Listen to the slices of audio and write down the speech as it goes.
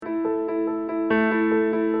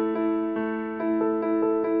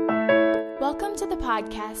Welcome to the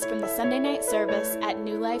podcast from the Sunday night service at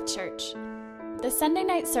New Life Church. The Sunday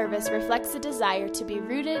night service reflects a desire to be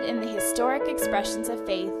rooted in the historic expressions of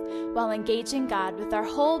faith while engaging God with our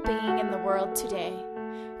whole being in the world today.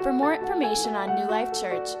 For more information on New Life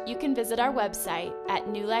Church, you can visit our website at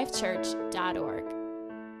newlifechurch.org.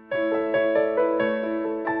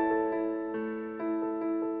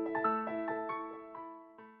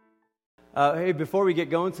 Hey, before we get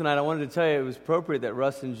going tonight, I wanted to tell you it was appropriate that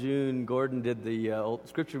Russ and June Gordon did the old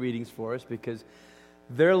scripture readings for us because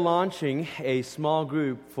they're launching a small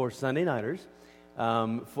group for Sunday nighters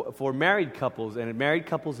for married couples, and married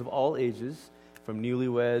couples of all ages, from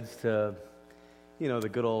newlyweds to, the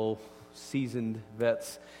good old seasoned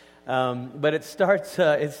vets. But it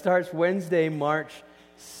starts Wednesday, March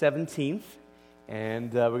 17th,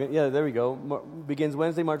 and there we go. Begins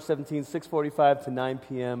Wednesday, March 17th, 6:45 to 9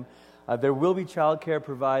 p.m. There will be childcare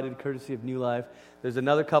provided, courtesy of New Life. There's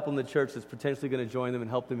another couple in the church that's potentially going to join them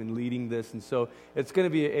and help them in leading this. And so it's going to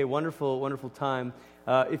be a wonderful, wonderful time.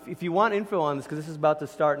 If you want info on this, because this is about to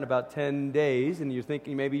start in about 10 days, and you're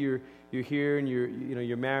thinking maybe you're here and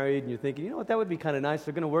you're married, and you're thinking, that would be kind of nice.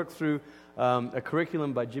 They're going to work through a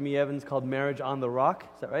curriculum by Jimmy Evans called Marriage on the Rock.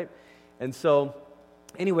 Is that right? And so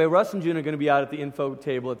anyway, Russ and June are going to be out at the info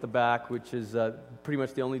table at the back, which is pretty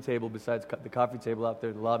much the only table besides the coffee table out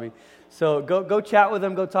there in the lobby. So go chat with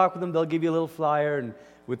them, go talk with them. They'll give you a little flyer and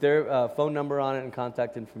with their phone number on it and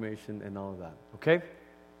contact information and all of that. Okay?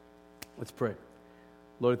 Let's pray.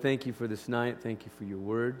 Lord, thank you for this night. Thank you for your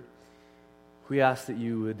word. We ask that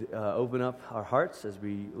you would open up our hearts as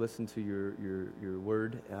we listen to your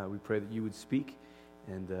word. We pray that you would speak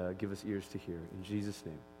and give us ears to hear. In Jesus'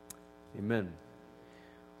 name, amen.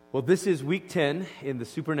 Well, this is week 10 in the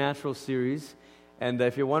Supernatural series, and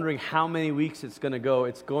if you're wondering how many weeks it's going to go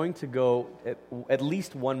at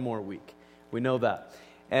least one more week. We know that.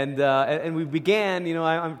 And we began,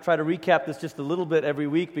 I'm trying to recap this just a little bit every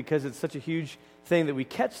week because it's such a huge thing that we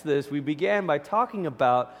catch this. We began by talking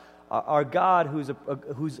about our God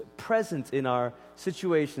who's present in our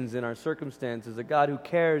situations, in our circumstances, a God who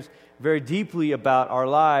cares very deeply about our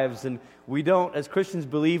lives. And we don't, as Christians,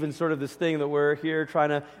 believe in sort of this thing that we're here trying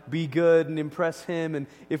to be good and impress Him, and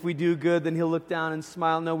if we do good, then He'll look down and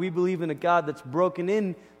smile. No, we believe in a God that's broken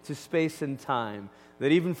into space and time.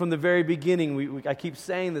 That even from the very beginning, I keep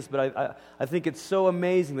saying this, but I think it's so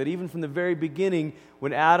amazing that even from the very beginning,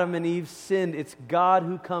 when Adam and Eve sinned, it's God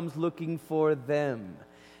who comes looking for them.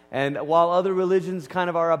 And while other religions kind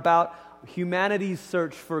of are about humanity's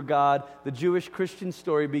search for God, the Jewish Christian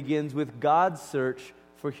story begins with God's search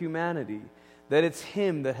for humanity. That it's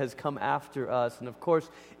Him that has come after us. And of course,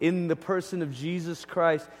 in the person of Jesus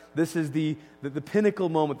Christ, this is the pinnacle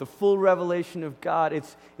moment, the full revelation of God.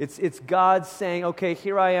 It's God saying, okay,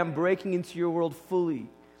 here I am breaking into your world fully.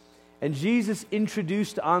 And Jesus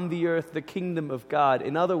introduced on the earth the kingdom of God.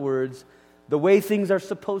 In other words, the way things are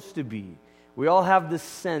supposed to be. We all have this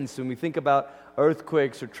sense when we think about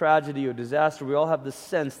earthquakes or tragedy or disaster, we all have this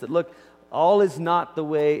sense that, look, all is not the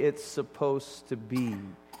way it's supposed to be.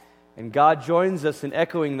 And God joins us in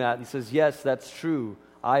echoing that and says, yes, that's true.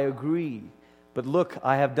 I agree. But look,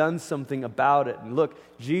 I have done something about it. And look,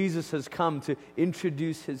 Jesus has come to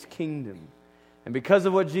introduce His kingdom. And because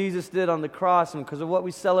of what Jesus did on the cross and because of what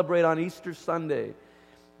we celebrate on Easter Sunday,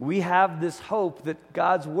 we have this hope that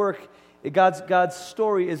God's work, God's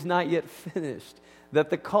story is not yet finished. That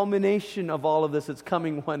the culmination of all of this is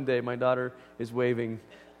coming one day. My daughter is waving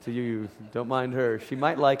to you. Don't mind her. She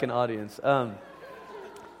might like an audience.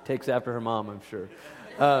 Takes after her mom, I'm sure.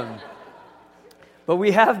 But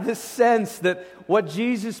we have this sense that what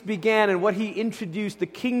Jesus began and what He introduced, the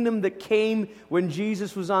kingdom that came when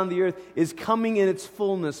Jesus was on the earth, is coming in its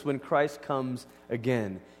fullness when Christ comes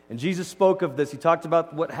again. And Jesus spoke of this. He talked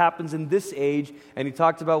about what happens in this age, and He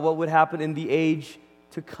talked about what would happen in the age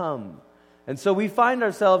to come. And so we find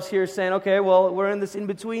ourselves here saying, okay, well, we're in this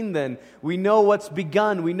in-between then. We know what's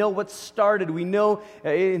begun. We know what's started. We know,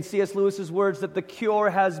 in C.S. Lewis's words, that the cure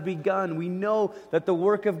has begun. We know that the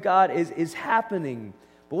work of God is happening.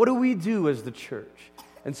 But what do we do as the church?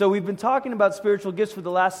 And so we've been talking about spiritual gifts for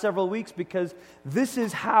the last several weeks because this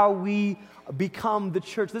is how we become the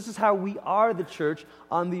church. This is how we are the church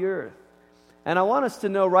on the earth. And I want us to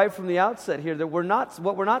know right from the outset here that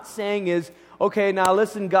what we're not saying is, okay, now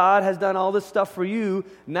listen, God has done all this stuff for you.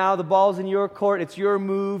 Now the ball's in your court. It's your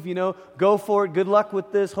move. Go for it. Good luck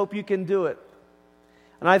with this. Hope you can do it.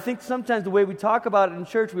 And I think sometimes the way we talk about it in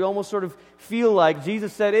church, we almost sort of feel like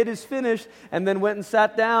Jesus said, it is finished, and then went and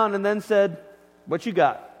sat down and then said, what you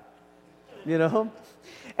got?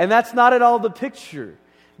 And that's not at all the picture.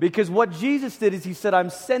 Because what Jesus did is He said,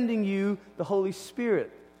 I'm sending you the Holy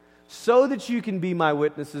Spirit. so that you can be my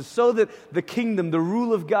witnesses, so that the kingdom, the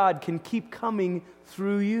rule of God can keep coming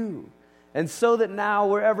through you. And so that now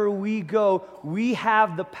wherever we go, we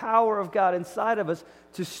have the power of God inside of us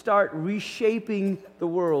to start reshaping the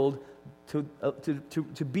world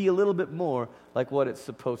to be a little bit more like what it's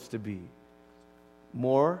supposed to be.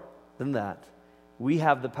 More than that, we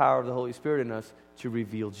have the power of the Holy Spirit in us to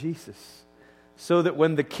reveal Jesus, so that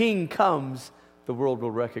when the King comes, the world will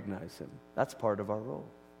recognize him. That's part of our role.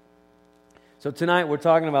 So tonight we're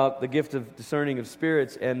talking about the gift of discerning of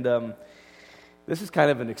spirits, and this is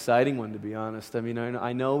kind of an exciting one, to be honest. I mean,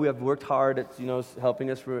 I know we have worked hard at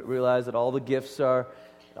helping us realize that all the gifts are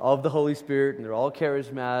of the Holy Spirit, and they're all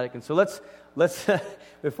charismatic. And so let's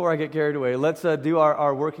before I get carried away, let's do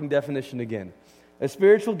our working definition again. A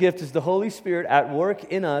spiritual gift is the Holy Spirit at work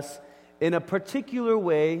in us in a particular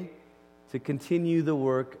way to continue the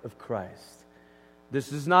work of Christ.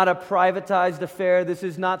 This is not a privatized affair. This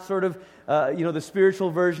is not sort of, the spiritual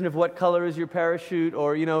version of what color is your parachute,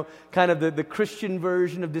 or, kind of the Christian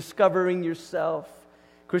version of discovering yourself.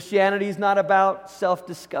 Christianity is not about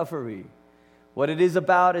self-discovery. What it is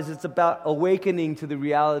about is it's about awakening to the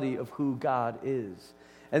reality of who God is.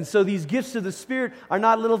 And so these gifts of the Spirit are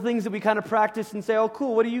not little things that we kind of practice and say, oh,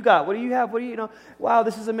 cool, what do you got? What do you have? What do you, wow,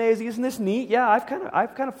 this is amazing. Isn't this neat? Yeah, I've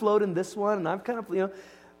kind of flowed in this one, and I've kind of,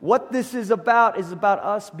 What this is about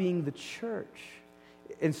us being the church.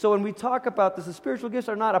 And so when we talk about this, the spiritual gifts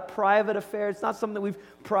are not a private affair. It's not something that we've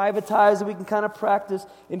privatized that we can kind of practice.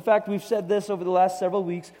 In fact, we've said this over the last several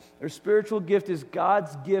weeks. Our spiritual gift is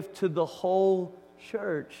God's gift to the whole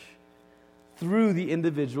church through the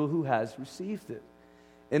individual who has received it.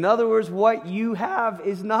 In other words, what you have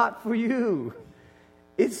is not for you.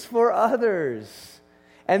 It's for others.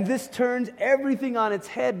 And this turns everything on its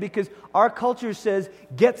head, because our culture says,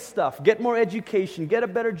 get stuff, get more education, get a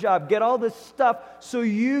better job, get all this stuff so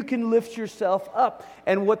you can lift yourself up.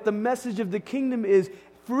 And what the message of the kingdom is,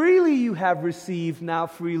 freely you have received, now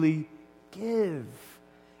freely give.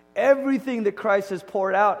 Everything that Christ has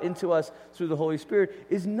poured out into us through the Holy Spirit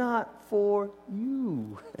is not for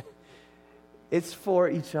you. It's for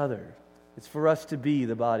each other. It's for us to be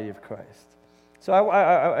the body of Christ. So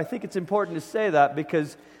I think it's important to say that,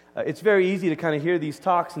 because it's very easy to kind of hear these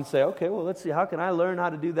talks and say, okay, well, let's see, how can I learn how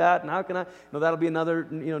to do that? And how can I, that'll be another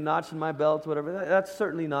notch in my belt, whatever. That's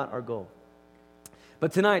certainly not our goal.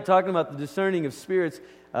 But tonight, talking about the discerning of spirits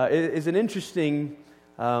is an interesting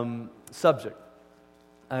subject.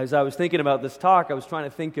 As I was thinking about this talk, I was trying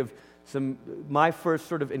to think of my first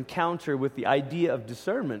sort of encounter with the idea of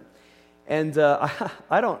discernment. And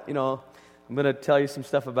I don't, I'm going to tell you some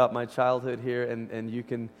stuff about my childhood here, and you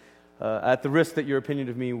can, at the risk that your opinion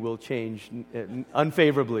of me will change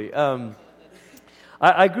unfavorably.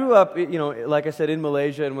 I grew up, like I said, in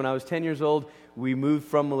Malaysia, and when I was 10 years old, we moved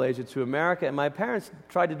from Malaysia to America, and my parents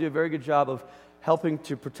tried to do a very good job of helping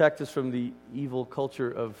to protect us from the evil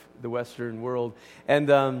culture of the Western world. And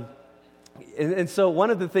so one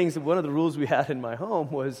of the rules we had in my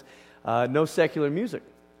home was no secular music.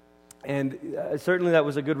 And certainly that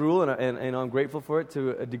was a good rule, and I'm grateful for it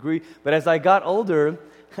to a degree. But as I got older,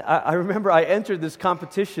 I remember I entered this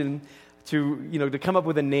competition to come up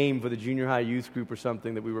with a name for the junior high youth group or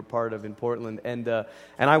something that we were part of in Portland, and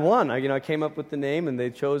I won. I came up with the name, and they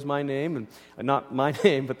chose my name, and not my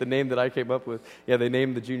name, but the name that I came up with. Yeah, they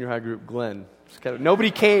named the junior high group Glenn. Nobody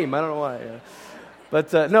came. I don't know why. Yeah.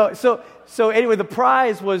 But no. So anyway, the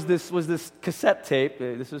prize was this cassette tape.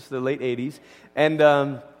 This was the late '80s, and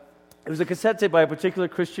it was a cassette tape by a particular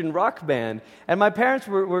Christian rock band. And my parents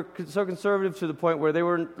were so conservative to the point where they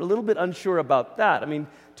were a little bit unsure about that. I mean,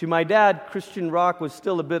 to my dad, Christian rock was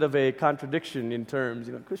still a bit of a contradiction in terms.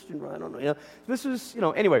 Christian rock, I don't know. This was,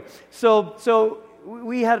 anyway. So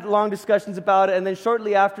we had long discussions about it. And then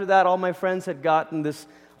shortly after that, all my friends had gotten this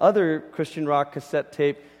other Christian rock cassette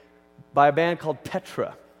tape by a band called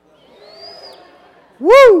Petra.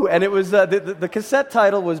 Woo! And it was, the cassette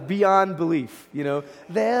title was Beyond Belief.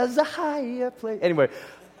 There's a higher place. Anyway,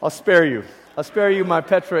 I'll spare you. I'll spare you my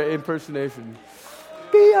Petra impersonation.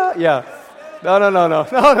 Beyond, yeah. No.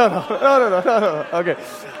 Okay.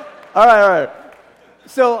 All right.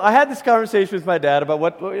 So I had this conversation with my dad about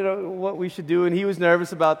what we should do, and he was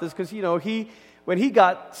nervous about this because, when he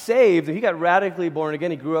got saved, and he got radically born again,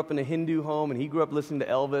 he grew up in a Hindu home, and he grew up listening to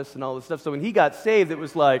Elvis and all this stuff. So when he got saved, it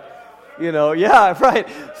was like, yeah, right.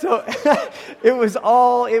 So it was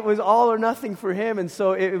all or nothing for him, and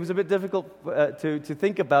so it was a bit difficult to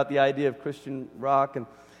think about the idea of Christian rock,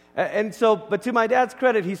 and so. But to my dad's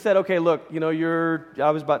credit, he said, "Okay, look,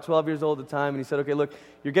 I was about 12 years old at the time, and he said, okay, look,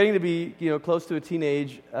 you're getting to be close to a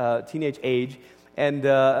teenage age, And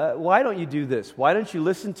why don't you do this? Why don't you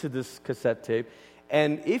listen to this cassette tape?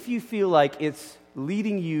 And if you feel like it's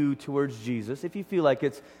leading you towards Jesus, if you feel like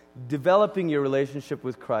it's developing your relationship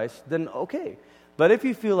with Christ, then okay. But if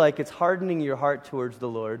you feel like it's hardening your heart towards the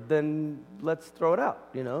Lord, then let's throw it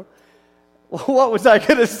out, What was I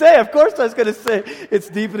going to say? Of course I was going to say it's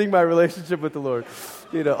deepening my relationship with the Lord.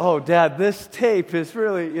 Oh, Dad, this tape is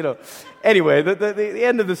really, Anyway, the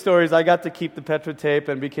end of the story is I got to keep the Petra tape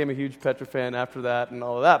and became a huge Petra fan after that and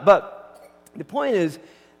all of that. But the point is,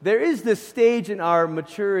 there is this stage in our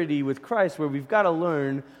maturity with Christ where we've got to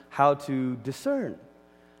learn how to discern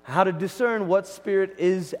what Spirit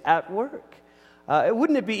is at work.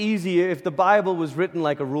 Wouldn't it be easy if the Bible was written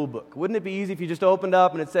like a rule book? Wouldn't it be easy if you just opened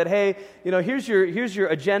up and it said, hey, here's your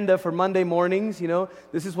agenda for Monday mornings,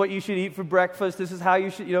 this is what you should eat for breakfast, this is how you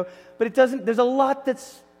should, but it doesn't, there's a lot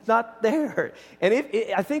that's not there. And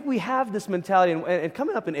I think we have this mentality, and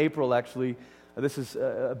coming up in April, actually, this is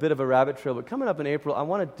a bit of a rabbit trail, but coming up in April, I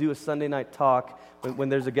want to do a Sunday night talk. When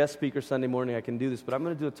there's a guest speaker Sunday morning, I can do this, but I'm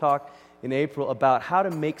going to do a talk in April about how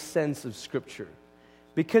to make sense of Scripture.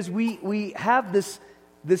 Because we have this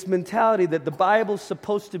mentality that the Bible's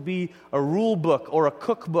supposed to be a rule book or a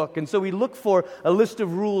cookbook, and so we look for a list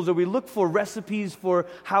of rules, or we look for recipes for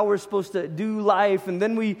how we're supposed to do life, and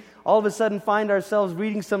then we all of a sudden find ourselves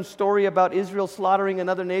reading some story about Israel slaughtering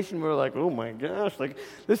another nation. We're like, oh my gosh,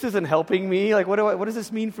 this isn't helping me. What does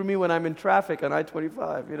this mean for me when I'm in traffic on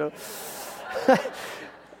I-25,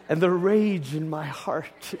 And the rage in my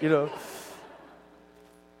heart,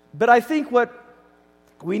 But I think what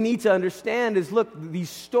we need to understand is, look, these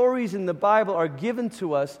stories in the Bible are given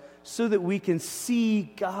to us so that we can see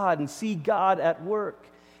God and see God at work.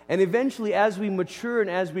 And eventually, as we mature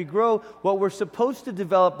and as we grow, what we're supposed to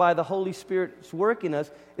develop by the Holy Spirit's work in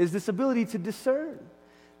us is this ability to discern.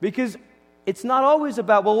 Because it's not always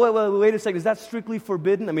about, wait a second, is that strictly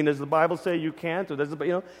forbidden? I mean, does the Bible say you can't? Or does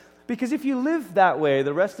it, Because if you live that way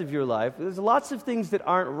the rest of your life, there's lots of things that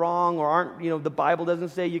aren't wrong or aren't, the Bible doesn't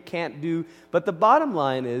say you can't do. But the bottom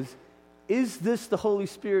line is this the Holy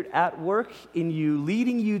Spirit at work in you,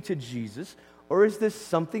 leading you to Jesus, or is this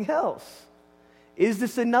something else? Is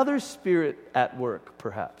this another spirit at work,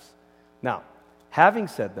 perhaps? Now, having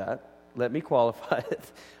said that, let me qualify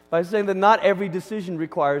it by saying that not every decision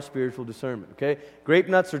requires spiritual discernment, okay? Grape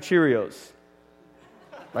nuts or Cheerios?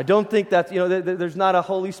 I don't think that's, there's not a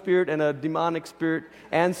Holy Spirit and a demonic spirit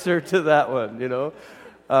answer to that one,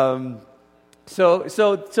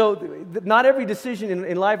 So not every decision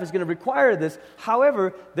in life is going to require this.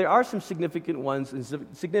 However, there are some significant ones and some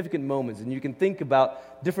significant moments, and you can think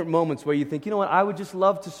about different moments where you think, I would just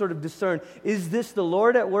love to sort of discern, is this the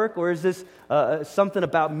Lord at work, or is this something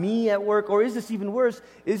about me at work, or is this even worse,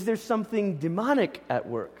 is there something demonic at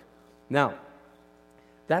work? Now,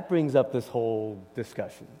 that brings up this whole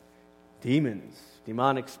discussion. Demons,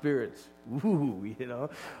 demonic spirits. Ooh,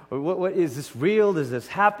 What is this real? Does this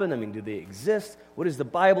happen? I mean, do they exist? What does the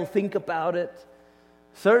Bible think about it?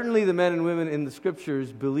 Certainly the men and women in the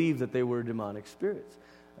Scriptures believed that they were demonic spirits.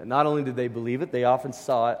 And not only did they believe it, they often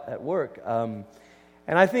saw it at work.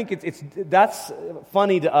 And I think that's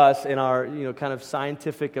funny to us in our kind of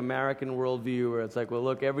scientific American worldview, where it's like, well,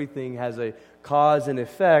 look, everything has a cause and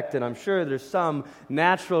effect, and I'm sure there's some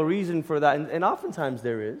natural reason for that, and oftentimes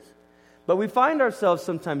there is. But we find ourselves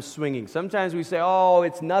sometimes swinging. Sometimes we say, oh,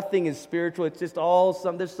 nothing is spiritual, it's just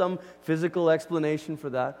there's some physical explanation for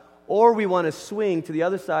that. Or we want to swing to the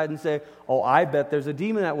other side and say, oh, I bet there's a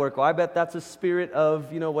demon at work, oh, I bet that's a spirit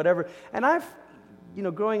of, whatever. And I've,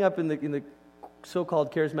 growing up in the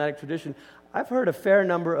so-called charismatic tradition, I've heard a fair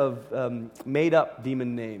number of made-up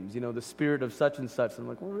demon names, the spirit of such and such. And I'm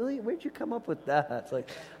like, well, really? Where'd you come up with that? It's like,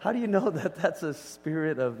 how do you know that that's a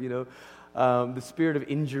spirit of, the spirit of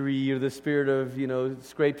injury or the spirit of,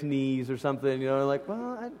 scraped knees or something, like,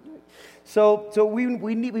 well, So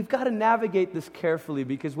we've got to navigate this carefully,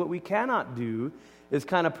 because what we cannot do is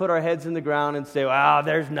kind of put our heads in the ground and say, wow,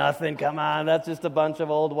 there's nothing, come on, that's just a bunch of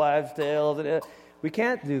old wives' tales. We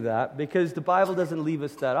can't do that, because the Bible doesn't leave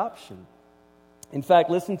us that option. In fact,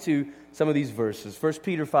 listen to some of these verses. 1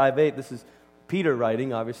 Peter 5:8, this is Peter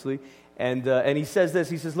writing, obviously, and he says this,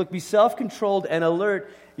 he says, look, be self-controlled and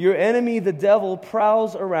alert. Your enemy, the devil,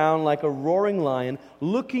 prowls around like a roaring lion,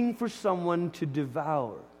 looking for someone to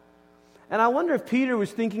devour. And I wonder if Peter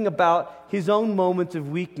was thinking about his own moment of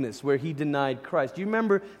weakness where he denied Christ. Do you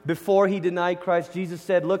remember before he denied Christ, Jesus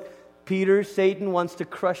said, look, Peter, Satan wants to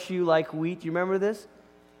crush you like wheat. Do you remember this?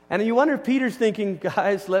 And you wonder if Peter's thinking,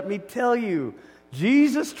 guys, let me tell you,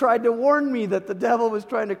 Jesus tried to warn me that the devil was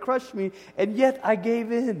trying to crush me, and yet I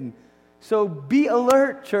gave in. So be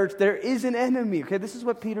alert, church. There is an enemy. Okay, this is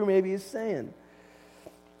what Peter maybe is saying.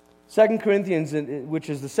 2 Corinthians, which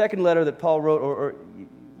is the second letter that Paul wrote,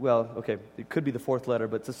 it could be the fourth letter,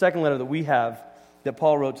 but it's the second letter that we have that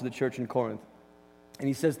Paul wrote to the church in Corinth. And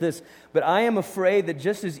he says this, "But I am afraid that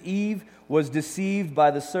just as Eve was deceived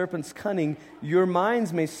by the serpent's cunning, your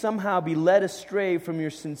minds may somehow be led astray from your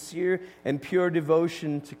sincere and pure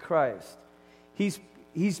devotion to Christ."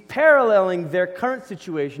 He's paralleling their current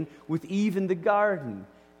situation with Eve in the garden.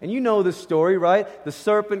 And you know the story, right? The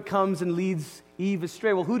serpent comes and leads Eve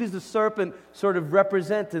astray. Well, who does the serpent sort of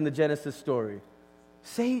represent in the Genesis story?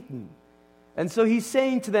 Satan. And so he's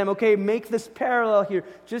saying to them, okay, make this parallel here.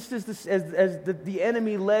 Just as the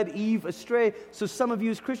enemy led Eve astray, so some of you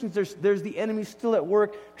as Christians, there's the enemy still at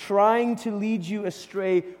work trying to lead you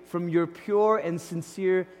astray from your pure and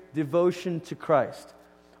sincere devotion to Christ.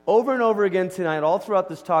 Over and over again tonight, all throughout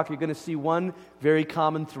this talk, you're going to see one very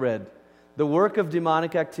common thread. The work of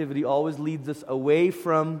demonic activity always leads us away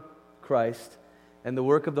from Christ, and the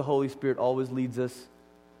work of the Holy Spirit always leads us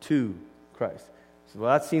to Christ. So,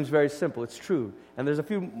 well, that seems very simple. It's true. And there's a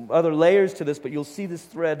few other layers to this, but you'll see this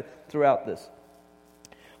thread throughout this.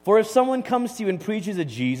 "For if someone comes to you and preaches a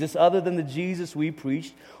Jesus other than the Jesus we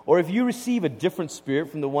preached, or if you receive a different spirit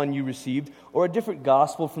from the one you received, or a different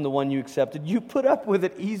gospel from the one you accepted, you put up with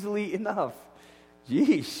it easily enough."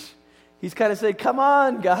 Jeez. He's kind of saying, come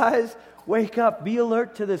on, guys, wake up, be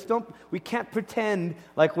alert to this. We can't pretend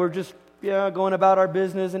like we're just going about our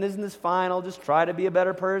business and isn't this fine? I'll just try to be a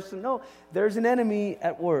better person. No, there's an enemy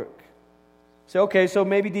at work. So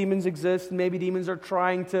maybe demons exist, and maybe demons are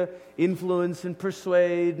trying to influence and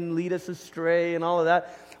persuade and lead us astray and all of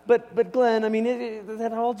that. But Glenn, I mean,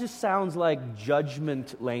 that all just sounds like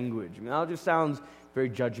judgment language. I mean, that all just sounds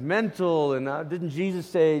very judgmental. And didn't Jesus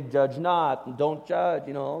say, "Judge not, and don't judge,"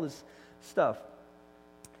 all this stuff.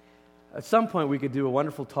 At some point, we could do a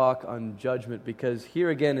wonderful talk on judgment, because here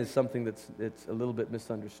again is something that's a little bit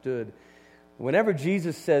misunderstood. Whenever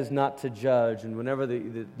Jesus says not to judge, and whenever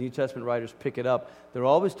the New Testament writers pick it up, they're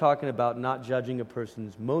always talking about not judging a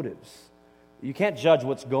person's motives. You can't judge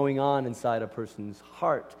what's going on inside a person's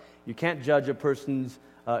heart. You can't judge a person's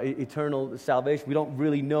eternal salvation. We don't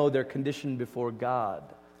really know their condition before God.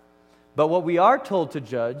 But what we are told to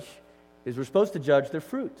judge is we're supposed to judge their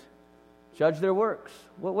fruit. Judge their works.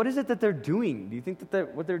 What is it that they're doing? Do you think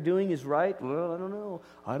that what they're doing is right? Well, I don't know.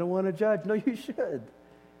 I don't want to judge. No, you should.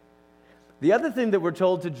 The other thing that we're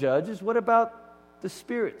told to judge is, what about the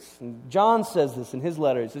spirits? And John says this in his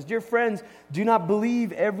letter. He says, "Dear friends, do not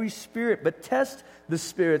believe every spirit, but test the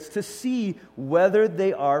spirits to see whether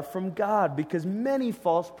they are from God, because many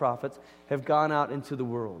false prophets have gone out into the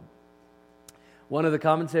world." One of the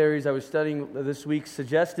commentaries I was studying this week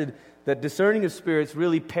suggested that discerning of spirits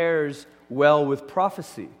really pairs well with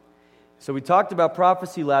prophecy. So we talked about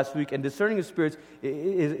prophecy last week, and discerning of spirits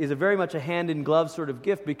is a very much a hand-in-glove sort of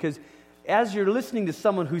gift, because as you're listening to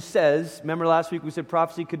someone who says, remember last week we said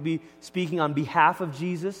prophecy could be speaking on behalf of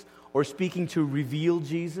Jesus or speaking to reveal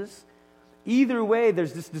Jesus. Either way,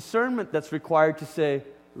 there's this discernment that's required to say,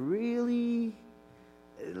 really?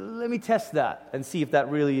 Let me test that and see if that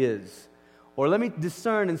really is. Or let me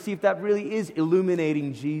discern and see if that really is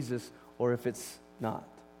illuminating Jesus or if it's not.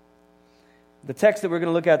 The text that we're going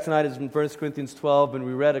to look at tonight is in 1 Corinthians 12, and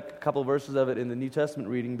we read a couple of verses of it in the New Testament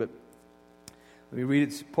reading, but let me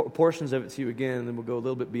read portions of it to you again, and then we'll go a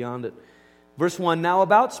little bit beyond it. Verse 1, "Now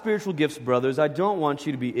about spiritual gifts, brothers, I don't want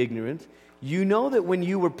you to be ignorant. You know that when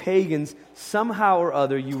you were pagans, somehow or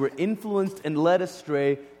other you were influenced and led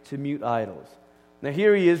astray to mute idols." Now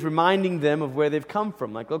here he is reminding them of where they've come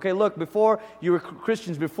from. Like, okay, look, before you were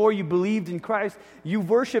Christians, before you believed in Christ, you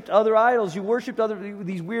worshipped other idols, you worshipped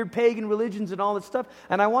these weird pagan religions and all that stuff,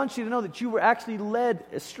 and I want you to know that you were actually led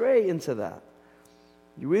astray into that.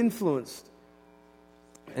 You were influenced.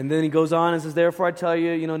 And then he goes on and says, "Therefore I tell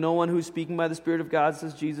you, no one who is speaking by the Spirit of God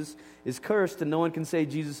says Jesus is cursed, and no one can say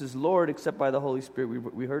Jesus is Lord except by the Holy Spirit."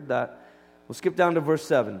 We heard that. We'll skip down to verse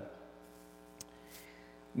 7.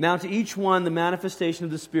 "Now to each one the manifestation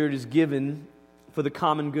of the Spirit is given for the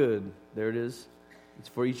common good." There it is. It's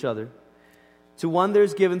for each other. "To one there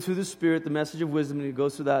is given through the Spirit the message of wisdom," and it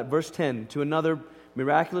goes through that. Verse 10, "To another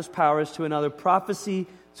miraculous powers, to another prophecy,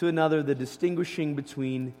 to another the distinguishing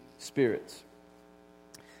between spirits."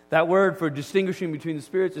 That word for distinguishing between the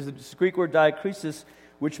spirits is the Greek word diakrisis,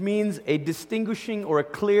 which means a distinguishing or a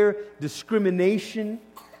clear discrimination.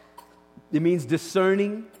 It means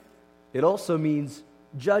discerning. It also means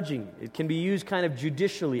judging. It can be used kind of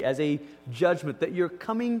judicially as a judgment, that you're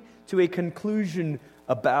coming to a conclusion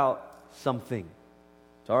about something.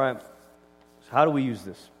 So, all right, so how do we use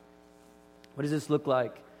this? What does this look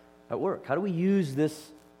like at work? How do we use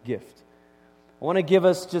this gift? I want to give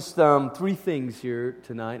us just 3 things here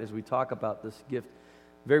tonight as we talk about this gift.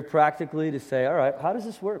 Very practically to say, all right, how does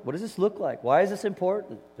this work? What does this look like? Why is this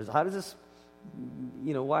important? How does this,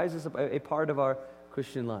 why is this a part of our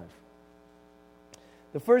Christian life?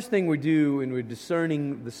 The first thing we do when we're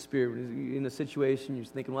discerning the Spirit, in a situation you're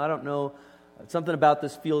thinking, well, I don't know, something about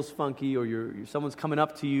this feels funky, or someone's coming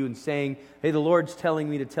up to you and saying, hey, the Lord's telling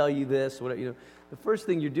me to tell you this. Whatever, the first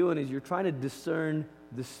thing you're doing is you're trying to discern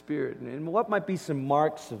the Spirit. And what might be some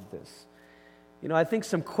marks of this? I think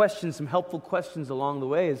some helpful questions along the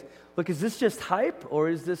way is, look, is this just hype, or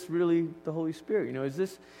is this really the Holy Spirit?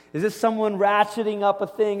 Is this someone ratcheting up a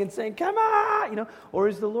thing and saying, come on, or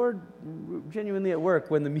is the Lord genuinely at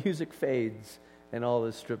work when the music fades and all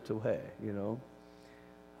is stripped away,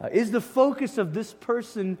 Is the focus of this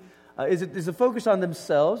person, is the focus on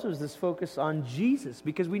themselves, or is this focus on Jesus?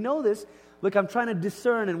 Because we know this, look, I'm trying to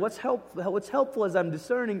discern, and what's helpful as I'm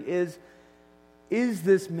discerning is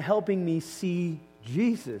this helping me see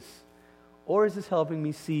Jesus? Or is this helping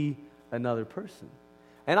me see another person?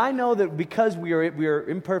 And I know that because we are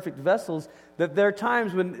imperfect vessels, that there are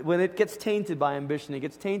times when it gets tainted by ambition, it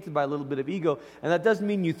gets tainted by a little bit of ego, and that doesn't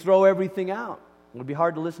mean you throw everything out. It would be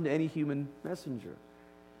hard to listen to any human messenger.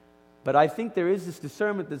 But I think there is this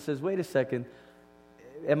discernment that says, wait a second,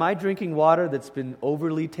 am I drinking water that's been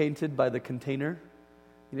overly tainted by the container?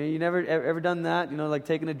 You never ever done that? Like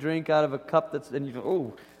taking a drink out of a cup and you go,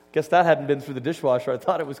 oh, guess that hadn't been through the dishwasher. I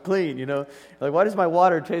thought it was clean, Like, why does my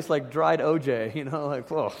water taste like dried OJ? Like,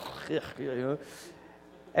 oh,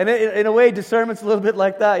 And in a way, discernment's a little bit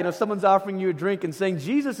like that. If someone's offering you a drink and saying,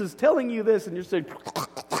 Jesus is telling you this, and you're saying,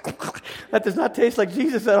 that does not taste like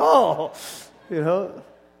Jesus at all. It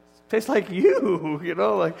tastes like you,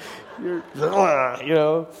 like you're,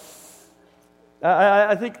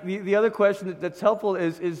 I think the other question that's helpful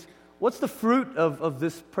is what's the fruit of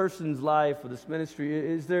this person's life or this ministry?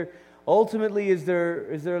 Is there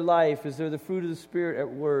life? Is there the fruit of the Spirit at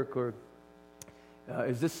work? Or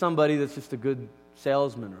is this somebody that's just a good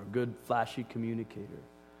salesman or a good flashy communicator?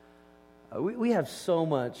 We have so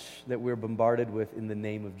much that we're bombarded with in the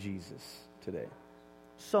name of Jesus today.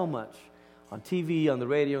 So much. On TV, on the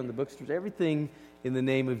radio, in the bookstores, everything in the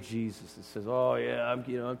name of Jesus. It says, oh yeah,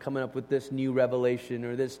 I'm coming up with this new revelation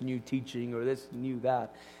or this new teaching or this new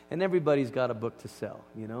that. And everybody's got a book to sell,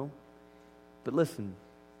 But listen,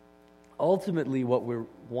 ultimately what we're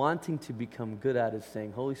wanting to become good at is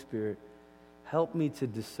saying, Holy Spirit, help me to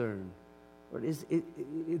discern. Or does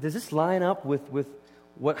this line up with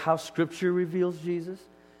how Scripture reveals Jesus?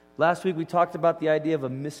 Last week we talked about the idea of a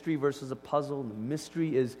mystery versus a puzzle. And the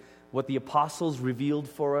mystery is what the apostles revealed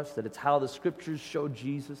for us, that it's how the Scriptures show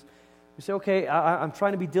Jesus. We say, okay, I'm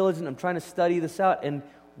trying to be diligent, I'm trying to study this out, and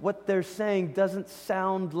what they're saying doesn't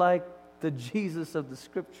sound like the Jesus of the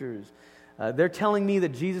Scriptures. They're telling me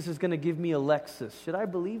that Jesus is going to give me a Lexus. Should I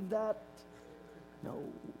believe that? No.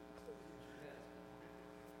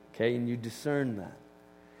 Okay, and you discern that.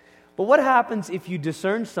 But what happens if you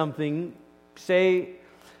discern something, say,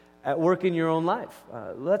 at work in your own life?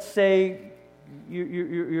 Let's say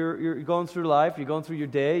you're going through life, you're going through your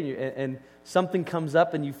day, and something comes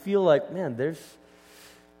up and you feel like, man,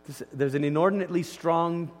 there's an inordinately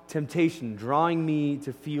strong temptation drawing me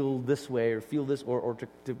to feel this way or feel this or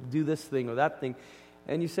to do this thing or that thing.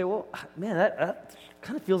 And you say, well, man, that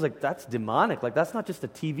kind of feels like that's demonic. Like that's not just a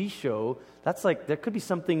TV show. That's like, there could be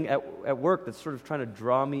something at work that's sort of trying to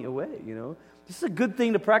draw me away, This is a good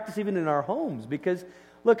thing to practice even in our homes because,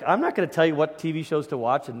 look, I'm not going to tell you what TV shows to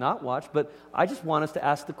watch and not watch, but I just want us to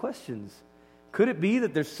ask the questions. Could it be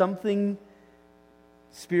that there's something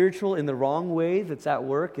spiritual in the wrong way that's at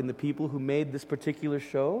work in the people who made this particular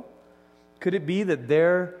show? Could it be that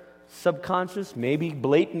their subconscious, maybe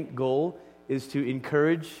blatant goal is to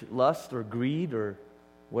encourage lust or greed or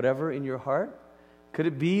whatever in your heart? Could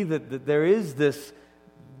it be that there is this,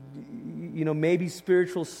 maybe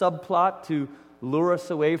spiritual subplot to lure us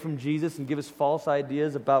away from Jesus and give us false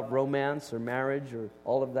ideas about romance or marriage or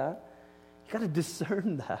all of that? You got to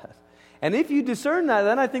discern that. And if you discern that,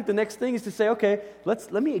 then I think the next thing is to say, okay,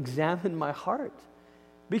 let me examine my heart.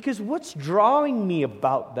 Because what's drawing me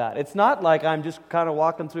about that? It's not like I'm just kind of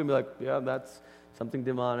walking through and be like, yeah, that's something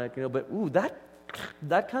demonic, but ooh,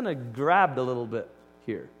 that kind of grabbed a little bit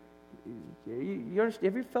here. You understand?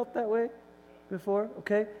 Have you felt that way before?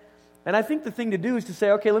 Okay. And I think the thing to do is to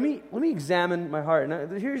say, okay, let me examine my heart. Now,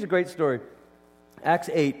 here's a great story. Acts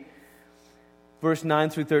 8. verse 9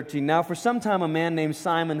 through 13. Now for some time a man named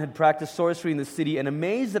Simon had practiced sorcery in the city, and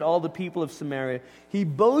amazed at all the people of Samaria, he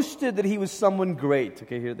boasted that he was someone great.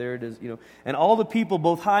 Okay, there it is, And all the people,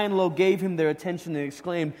 both high and low, gave him their attention and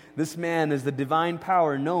exclaimed, "This man is the divine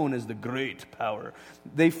power known as the great power."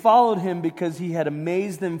 They followed him because he had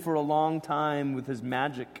amazed them for a long time with his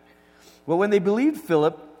magic. Well, when they believed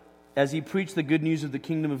Philip, as he preached the good news of the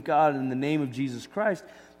kingdom of God in the name of Jesus Christ,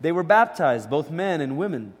 they were baptized, both men and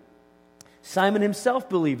women. Simon himself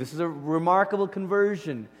believed. This is a remarkable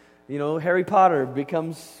conversion. Harry Potter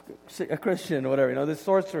becomes a Christian or whatever. The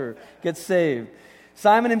sorcerer gets saved.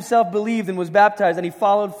 Simon himself believed and was baptized, and he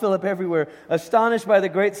followed Philip everywhere, astonished by the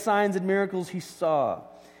great signs and miracles he saw.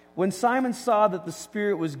 When Simon saw that the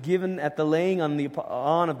Spirit was given at the laying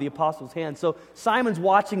on of the apostles' hands, so Simon's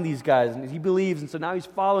watching these guys, and he believes, and so now he's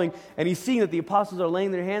following, and he's seeing that the apostles are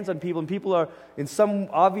laying their hands on people, and people are, in some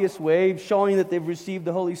obvious way, showing that they've received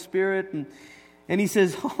the Holy Spirit, and he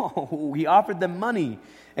says, he offered them money,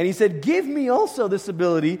 and he said, "Give me also this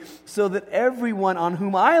ability, so that everyone on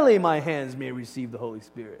whom I lay my hands may receive the Holy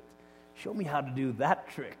Spirit." Show me how to do that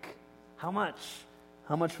trick. How much?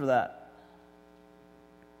 How much for that?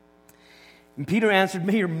 And Peter answered,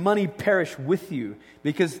 "May your money perish with you,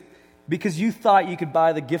 because you thought you could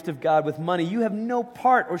buy the gift of God with money. You have no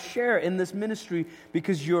part or share in this ministry,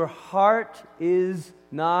 because your heart is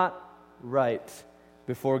not right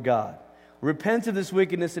before God. Repent of this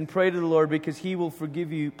wickedness and pray to the Lord, because He will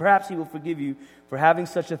forgive you. Perhaps He will forgive you for having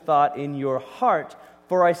such a thought in your heart.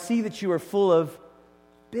 For I see that you are full of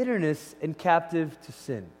bitterness and captive to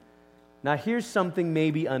sin." Now here's something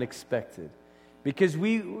maybe unexpected. Because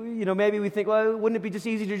maybe we think, well, wouldn't it be just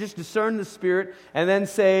easy to just discern the Spirit and then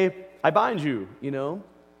say, "I bind you," And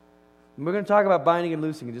we're going to talk about binding and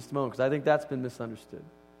loosing in just a moment, because I think that's been misunderstood.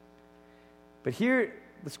 But here,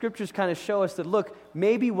 the Scriptures kind of show us that, look,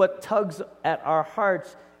 maybe what tugs at our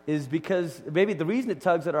hearts is because, maybe the reason it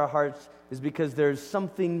tugs at our hearts is because there's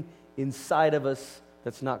something inside of us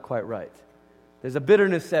that's not quite right. There's a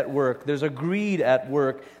bitterness at work. There's a greed at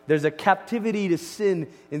work. There's a captivity to sin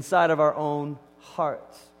inside of our own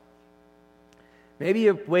hearts. Maybe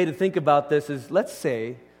a way to think about this is, let's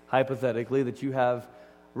say, hypothetically, that you have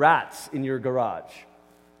rats in your garage.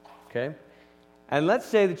 Okay? And let's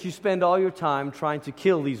say that you spend all your time trying to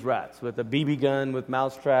kill these rats with a BB gun, with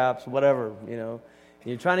mouse traps, whatever, And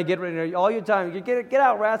you're trying to get rid of all your time. You get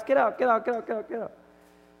out, rats, get out.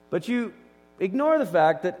 But you ignore the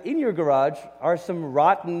fact that in your garage are some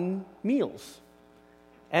rotten meals.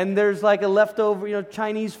 And there's like a leftover,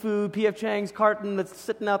 Chinese food, P.F. Chang's carton that's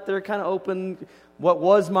sitting out there kind of open. What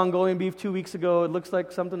was Mongolian beef 2 weeks ago, it looks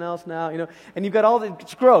like something else now, And you've got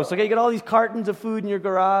it's gross, okay? You got all these cartons of food in your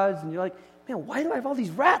garage, and you're like, man, why do I have all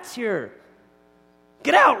these rats here?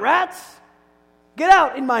 Get out, rats! Get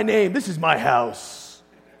out in my name. This is my house.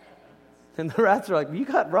 And the rats are like, you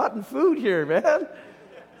got rotten food here, man.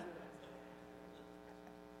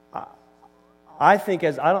 I think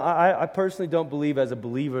I personally don't believe as a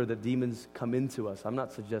believer that demons come into us. I'm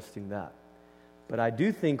not suggesting that. But I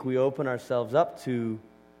do think we open ourselves up to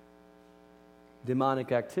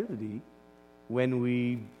demonic activity when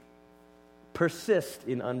we persist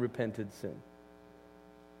in unrepented sin.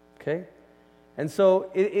 Okay? And so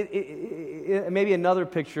maybe another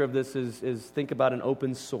picture of this is think about an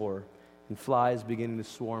open sore and flies beginning to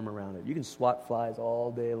swarm around it. You can swat flies all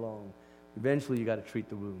day long. Eventually you got to treat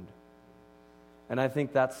the wound. And I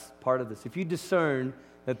think that's part of this. If you discern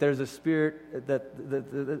that there's a spirit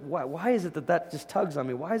why is it that just tugs on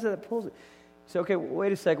me? Why is it that pulls it? You say, okay,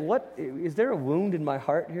 wait a second. Is there a wound in my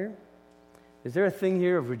heart here? Is there a thing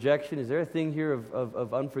here of rejection? Is there a thing here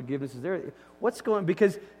of unforgiveness? What's going on?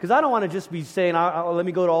 Because I don't want to just be saying, let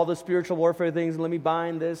me go to all the spiritual warfare things and let me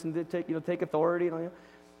bind this and take authority.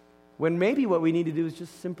 When maybe what we need to do is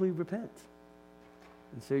just simply repent.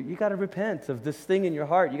 And so you got to repent of this thing in your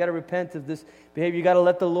heart. You got to repent of this behavior. You got to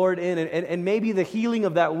let the Lord in. And maybe the healing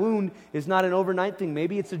of that wound is not an overnight thing.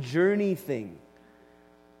 Maybe it's a journey thing.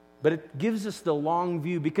 But it gives us the long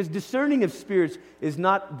view, because discerning of spirits is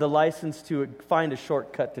not the license to find a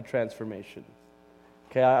shortcut to transformation.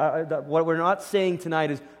 Okay, what we're not saying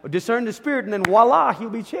tonight is discern the spirit and then voila, he'll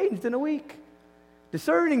be changed in a week.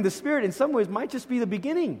 Discerning the spirit in some ways might just be the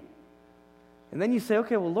beginning. And then you say,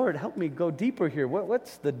 okay, well, Lord, help me go deeper here.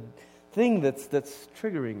 What's the thing that's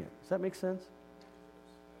triggering it? Does that make sense?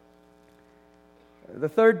 The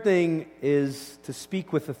third thing is to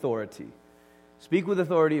speak with authority. Speak with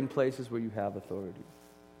authority in places where you have authority.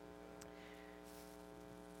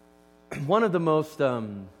 One of the most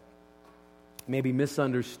maybe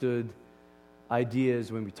misunderstood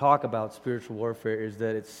ideas when we talk about spiritual warfare is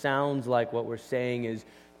that it sounds like what we're saying is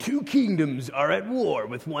two kingdoms are at war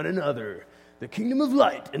with one another. The kingdom of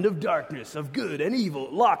light and of darkness, of good and evil,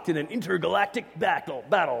 locked in an intergalactic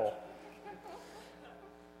battle.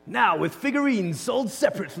 Now with figurines sold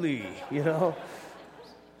separately,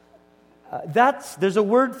 There's a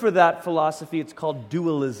word for that philosophy. It's called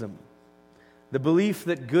dualism. The belief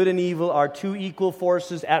that good and evil are two equal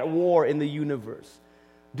forces at war in the universe.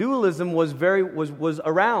 Dualism was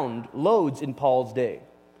around loads in Paul's day.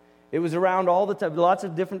 It was around all the time. Lots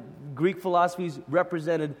of different Greek philosophies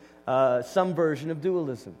represented some version of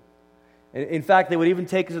dualism. In fact, they would even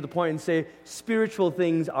take it to the point and say spiritual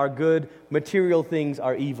things are good, material things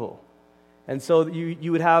are evil. And so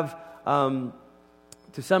you would have,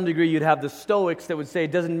 to some degree, you'd have the Stoics that would say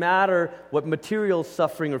it doesn't matter what material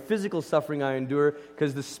suffering or physical suffering I endure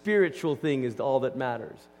because the spiritual thing is all that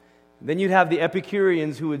matters. Then you'd have the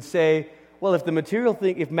Epicureans who would say, well, if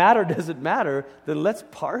matter doesn't matter, then let's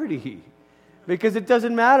party. Because it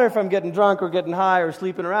doesn't matter if I'm getting drunk or getting high or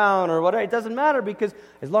sleeping around or whatever. It doesn't matter because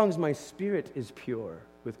as long as my spirit is pure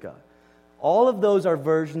with God. All of those are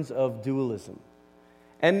versions of dualism.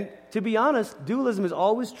 And to be honest, dualism has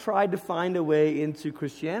always tried to find a way into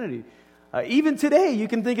Christianity. Even today, you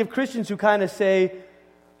can think of Christians who kind of say,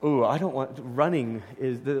 oh, I don't want running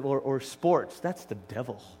or sports. That's the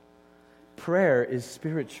devil. Prayer is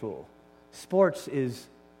spiritual. Sports is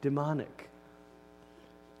demonic.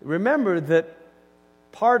 Remember that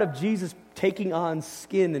part of Jesus taking on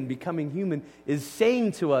skin and becoming human is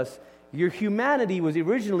saying to us, your humanity was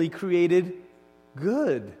originally created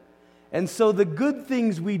good. And so the good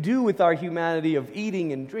things we do with our humanity of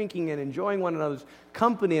eating and drinking and enjoying one another's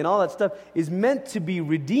company and all that stuff is meant to be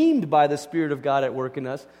redeemed by the Spirit of God at work in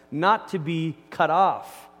us, not to be cut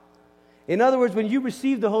off. In other words, when you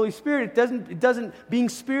receive the Holy Spirit, being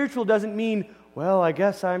spiritual doesn't mean, well, I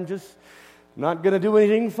guess I'm just not going to do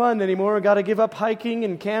anything fun anymore. I got to give up hiking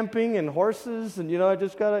and camping and horses and, I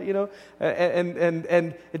just got to,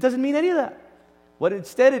 and it doesn't mean any of that. What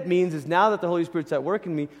instead it means is now that the Holy Spirit's at work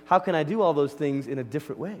in me, how can I do all those things in a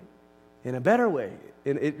different way, in a better way?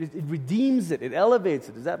 It redeems it. It elevates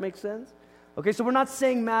it. Does that make sense? Okay, so we're not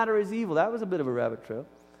saying matter is evil. That was a bit of a rabbit trail.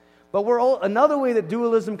 But another way that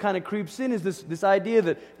dualism kind of creeps in is this idea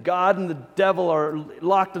that God and the devil are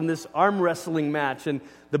locked in this arm wrestling match, and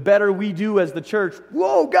the better we do as the church,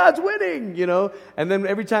 whoa, God's winning, and then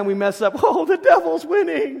every time we mess up, oh, the devil's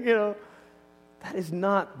winning, That is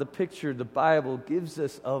not the picture the Bible gives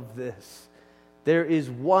us of this. There is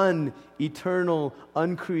one eternal,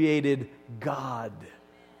 uncreated God.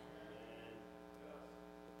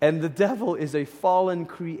 And the devil is a fallen,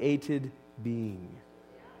 created being.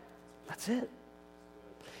 That's it.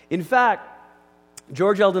 In fact,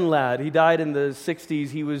 George Eldon Ladd, he died in the 60s.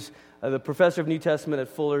 He was the professor of New Testament at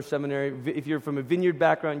Fuller Seminary. If you're from a Vineyard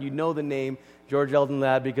background, you know the name George Eldon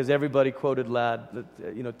Ladd because everybody quoted Ladd,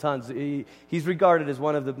 tons. He's regarded as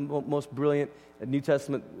one of the most brilliant New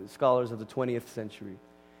Testament scholars of the 20th century.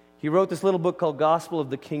 He wrote this little book called Gospel of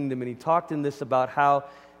the Kingdom, and he talked in this about how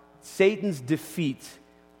Satan's defeat,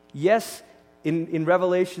 yes, in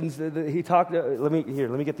Revelations, he talked. Let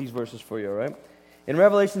me get these verses for you. All right. In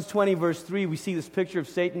Revelations 20, verse 3, we see this picture of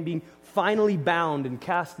Satan being finally bound and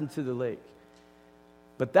cast into the lake.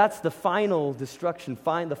 But that's the final destruction,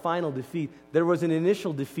 the final defeat. There was an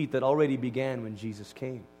initial defeat that already began when Jesus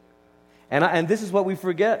came, and this is what we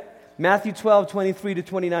forget. Matthew 12, 23 to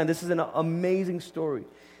 29. This is an amazing story.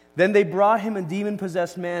 Then they brought him a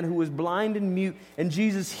demon-possessed man who was blind and mute, and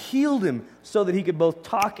Jesus healed him so that he could both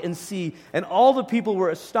talk and see. And all the people were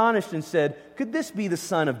astonished and said, "Could this be the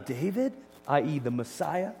son of David?" i.e. the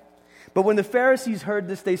Messiah. But when the Pharisees heard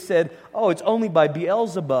this, they said, "Oh, it's only by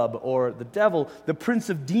Beelzebub," or the devil, the prince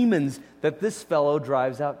of demons, that this fellow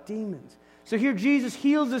drives out demons. So here Jesus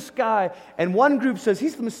heals this guy, and one group says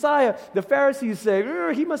he's the Messiah. The Pharisees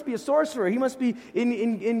say, he must be a sorcerer. He must be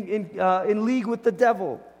in league with the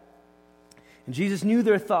devil. And Jesus knew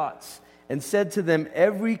their thoughts and said to them,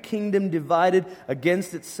 "Every kingdom divided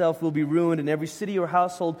against itself will be ruined, and every city or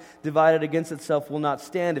household divided against itself will not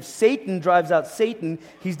stand. If Satan drives out Satan,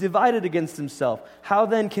 he's divided against himself. How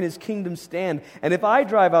then can his kingdom stand? And if I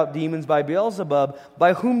drive out demons by Beelzebub,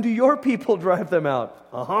 by whom do your people drive them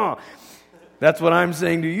out?" That's what I'm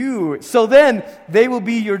saying to you. "So then they will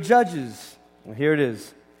be your judges." Well, here it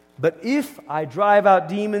is. "But if I drive out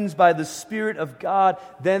demons by the Spirit of God,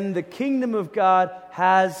 then the kingdom of God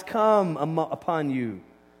has come upon you.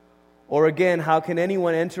 Or again, how can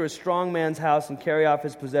anyone enter a strong man's house and carry off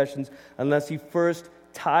his possessions unless he first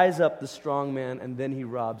ties up the strong man and then he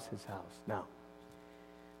robs his house?" Now,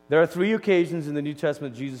 There are 3 occasions in the New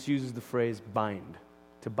Testament Jesus uses the phrase bind,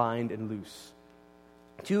 to bind and loose.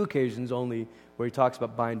 2 occasions only where he talks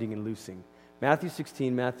about binding and loosing. Matthew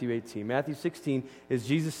 16, Matthew 18. Matthew 16 is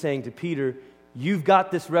Jesus saying to Peter, you've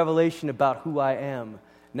got this revelation about who I am.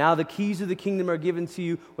 Now the keys of the kingdom are given to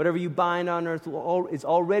you. Whatever you bind on earth is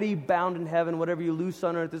already bound in heaven. Whatever you loose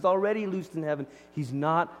on earth is already loosed in heaven. He's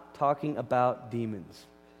not talking about demons.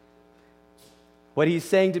 What he's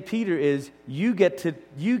saying to Peter is, you get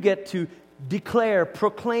to declare,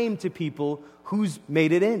 proclaim to people who's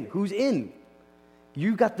made it in, who's in.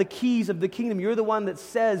 You got the keys of the kingdom. You're the one that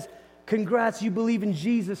says, congrats, you believe in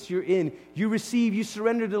Jesus, you're in. You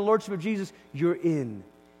surrender to the lordship of Jesus, you're in.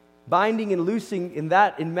 Binding and loosing in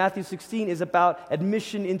Matthew 16 is about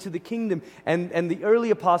admission into the kingdom and the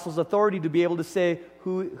early apostles' authority to be able to say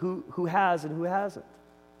who has and who hasn't.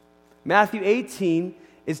 Matthew 18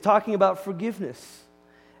 is talking about forgiveness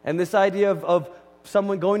and this idea of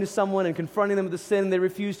someone going to someone and confronting them with the sin, they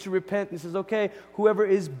refuse to repent, and he says, okay, whoever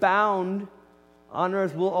is bound on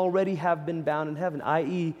earth will already have been bound in heaven,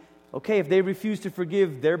 i.e., okay, if they refuse to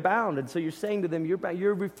forgive, they're bound. And so you're saying to them,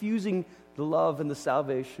 you're refusing the love and the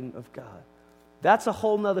salvation of God. That's a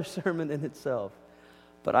whole nother sermon in itself.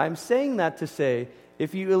 But I'm saying that to say,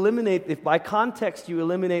 if by context you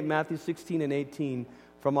eliminate Matthew 16 and 18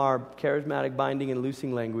 from our charismatic binding and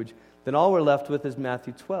loosing language, then all we're left with is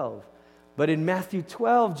Matthew 12. But in Matthew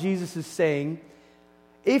 12, Jesus is saying,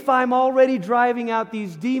 if I'm already driving out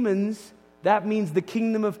these demons, that means the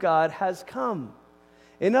kingdom of God has come.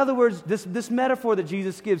 In other words, this metaphor that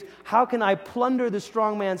Jesus gives, how can I plunder the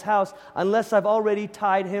strong man's house unless I've already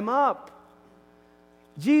tied him up?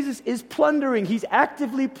 Jesus is plundering. He's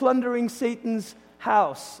actively plundering Satan's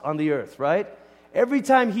house on the earth, right? Every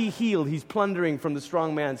time he healed, he's plundering from the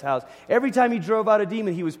strong man's house. Every time he drove out a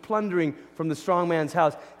demon, he was plundering from the strong man's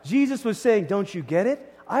house. Jesus was saying, don't you get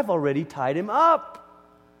it? I've already tied him up.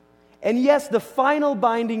 And yes, the final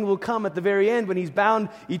binding will come at the very end when he's bound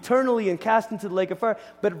eternally and cast into the lake of fire.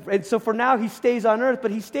 And so for now, he stays on earth,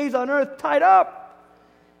 but he stays on earth tied up.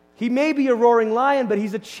 He may be a roaring lion, but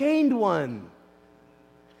he's a chained one.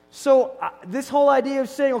 So this whole idea of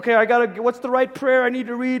saying, okay, what's the right prayer I need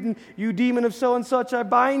to read? And you demon of so and such, I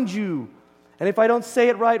bind you. And if I don't say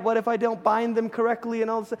it right, what if I don't bind them correctly?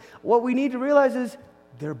 And all this? What we need to realize is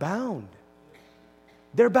they're bound.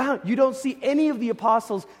 They're bound. You don't see any of the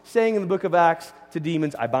apostles saying in the book of Acts to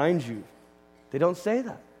demons, I bind you. They don't say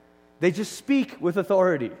that. They just speak with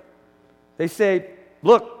authority. They say,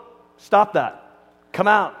 look, stop that. Come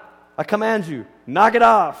out. I command you. Knock it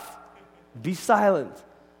off. Be silent.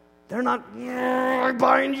 They're not, I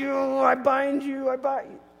bind you, I bind you, I bind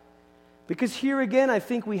you. Because here again, I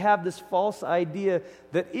think we have this false idea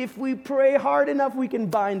that if we pray hard enough, we can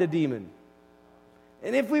bind a demon.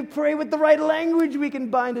 And if we pray with the right language, we can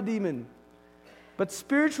bind a demon. But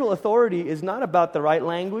spiritual authority is not about the right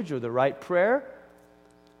language or the right prayer.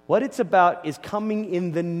 What it's about is coming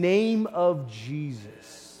in the name of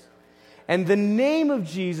Jesus. And the name of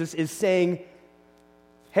Jesus is saying,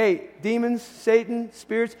 hey, demons, Satan,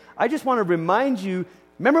 spirits, I just want to remind you,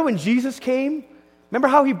 remember when Jesus came? Remember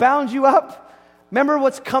how he bound you up? Remember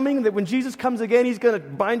what's coming, that when Jesus comes again, he's going to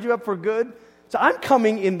bind you up for good? So I'm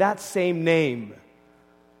coming in that same name.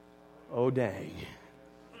 Oh, dang.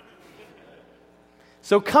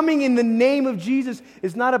 So coming in the name of Jesus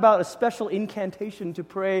is not about a special incantation to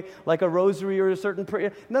pray like a rosary or a certain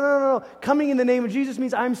prayer. No. Coming in the name of Jesus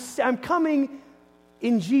means I'm coming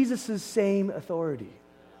in Jesus' same authority.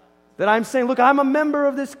 That I'm saying, look, I'm a member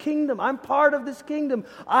of this kingdom. I'm part of this kingdom.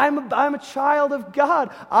 I'm a child of God.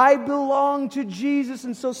 I belong to Jesus.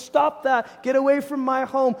 And so stop that. Get away from my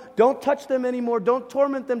home. Don't touch them anymore. Don't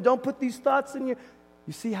torment them. Don't put these thoughts in you.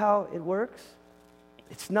 You see how it works?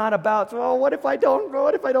 It's not about, what if I don't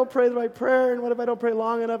pray the right prayer? And what if I don't pray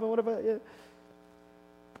long enough? And what if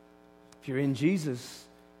If you're in Jesus,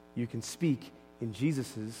 you can speak in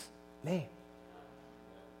Jesus' name.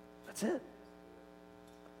 That's it.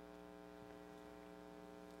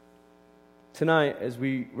 Tonight, as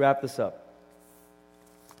we wrap this up,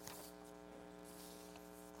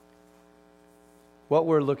 what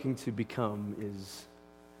we're looking to become is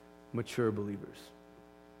mature believers.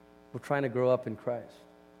 We're trying to grow up in Christ.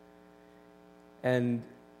 And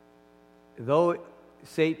though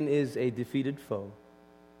Satan is a defeated foe,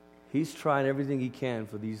 he's trying everything he can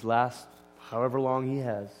for these last however long he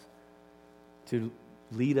has to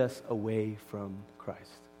lead us away from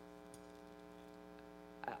Christ.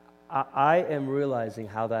 I am realizing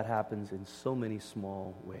how that happens in so many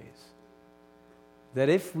small ways. That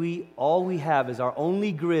if all we have is our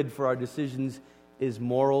only grid for our decisions is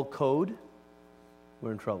moral code,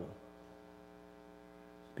 we're in trouble.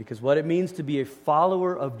 Because what it means to be a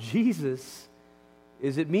follower of Jesus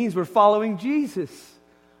is it means we're following Jesus.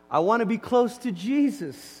 I want to be close to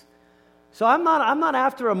Jesus. So I'm not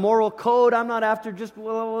after a moral code. I'm not after just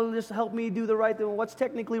help me do the right thing. What's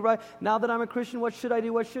technically right? Now that I'm a Christian, what should I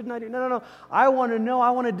do? What shouldn't I do? No. I want to know. I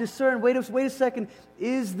want to discern. Wait a second.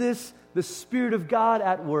 Is this the Spirit of God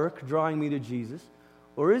at work drawing me to Jesus?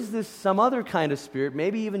 Or is this some other kind of spirit,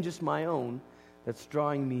 maybe even just my own, that's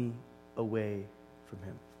drawing me away from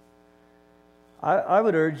Him? I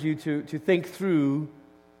would urge you to think through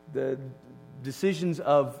the decisions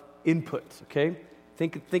of input, okay?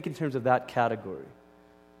 Think in terms of that category.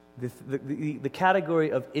 The category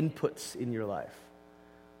of inputs in your life.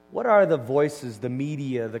 What are the voices, the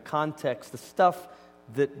media, the context, the stuff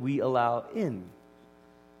that we allow in?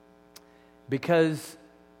 Because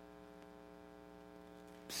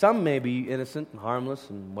some may be innocent and harmless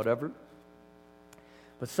and whatever,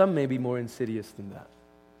 but some may be more insidious than that.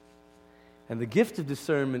 And the gift of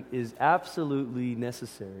discernment is absolutely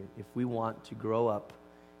necessary if we want to grow up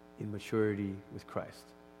in maturity with Christ.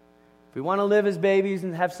 If we want to live as babies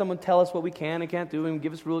and have someone tell us what we can and can't do and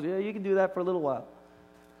give us rules, yeah, you can do that for a little while.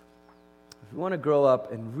 If we want to grow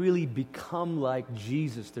up and really become like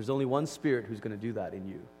Jesus, there's only one Spirit who's going to do that in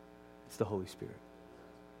you. It's the Holy Spirit.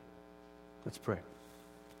 Let's pray.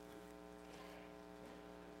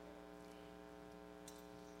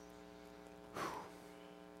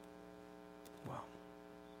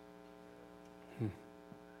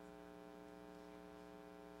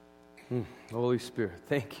 Holy Spirit,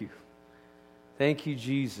 thank you. Thank you,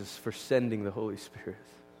 Jesus, for sending the Holy Spirit.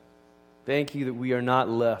 Thank you that we are not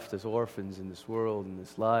left as orphans in this world, in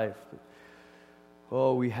this life.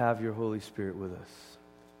 But, we have your Holy Spirit with us.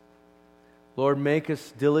 Lord, make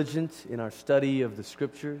us diligent in our study of the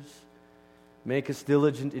Scriptures. Make us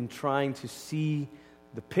diligent in trying to see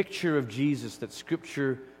the picture of Jesus that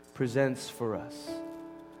Scripture presents for us.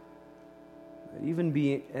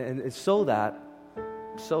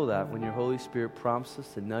 So that when your Holy Spirit prompts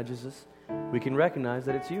us and nudges us, we can recognize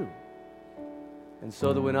that it's you. And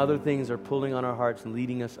so that when other things are pulling on our hearts and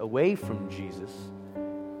leading us away from Jesus,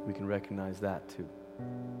 we can recognize that too.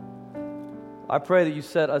 I pray that you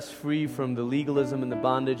set us free from the legalism and the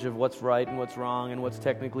bondage of what's right and what's wrong and what's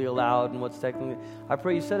technically allowed and what's technically... I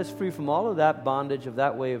pray you set us free from all of that bondage of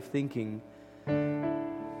that way of thinking.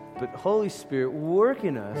 But Holy Spirit, work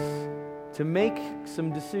in us to make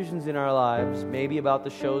some decisions in our lives, maybe about the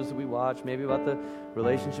shows that we watch, maybe about the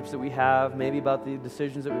relationships that we have, maybe about the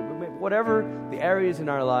decisions that we... Whatever the areas in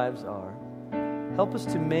our lives are, help us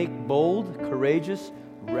to make bold, courageous,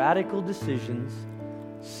 radical decisions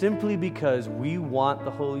simply because we want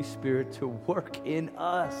the Holy Spirit to work in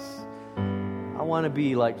us. I want to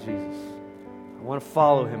be like Jesus. I want to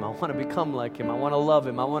follow Him. I want to become like Him. I want to love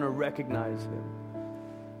Him. I want to recognize Him.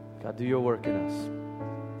 God, do your work in us.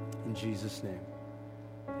 In Jesus' name,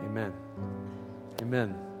 amen.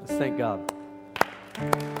 Amen. Let's thank God.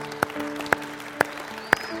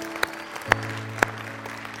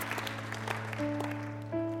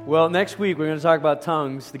 Well, next week we're going to talk about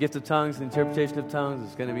tongues, the gift of tongues, the interpretation of tongues.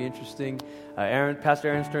 It's going to be interesting. Pastor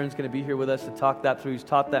Aaron Stern is going to be here with us to talk that through. He's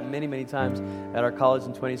taught that many, many times at our college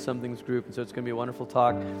and 20-somethings group, and so it's going to be a wonderful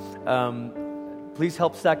talk. Please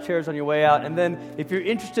help stack chairs on your way out. And then if you're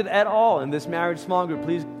interested at all in this marriage small group,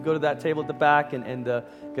 please go to that table at the back and get a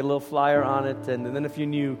little flyer on it. And then if you're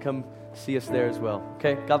new, come see us there as well.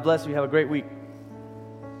 Okay? God bless you. Have a great week.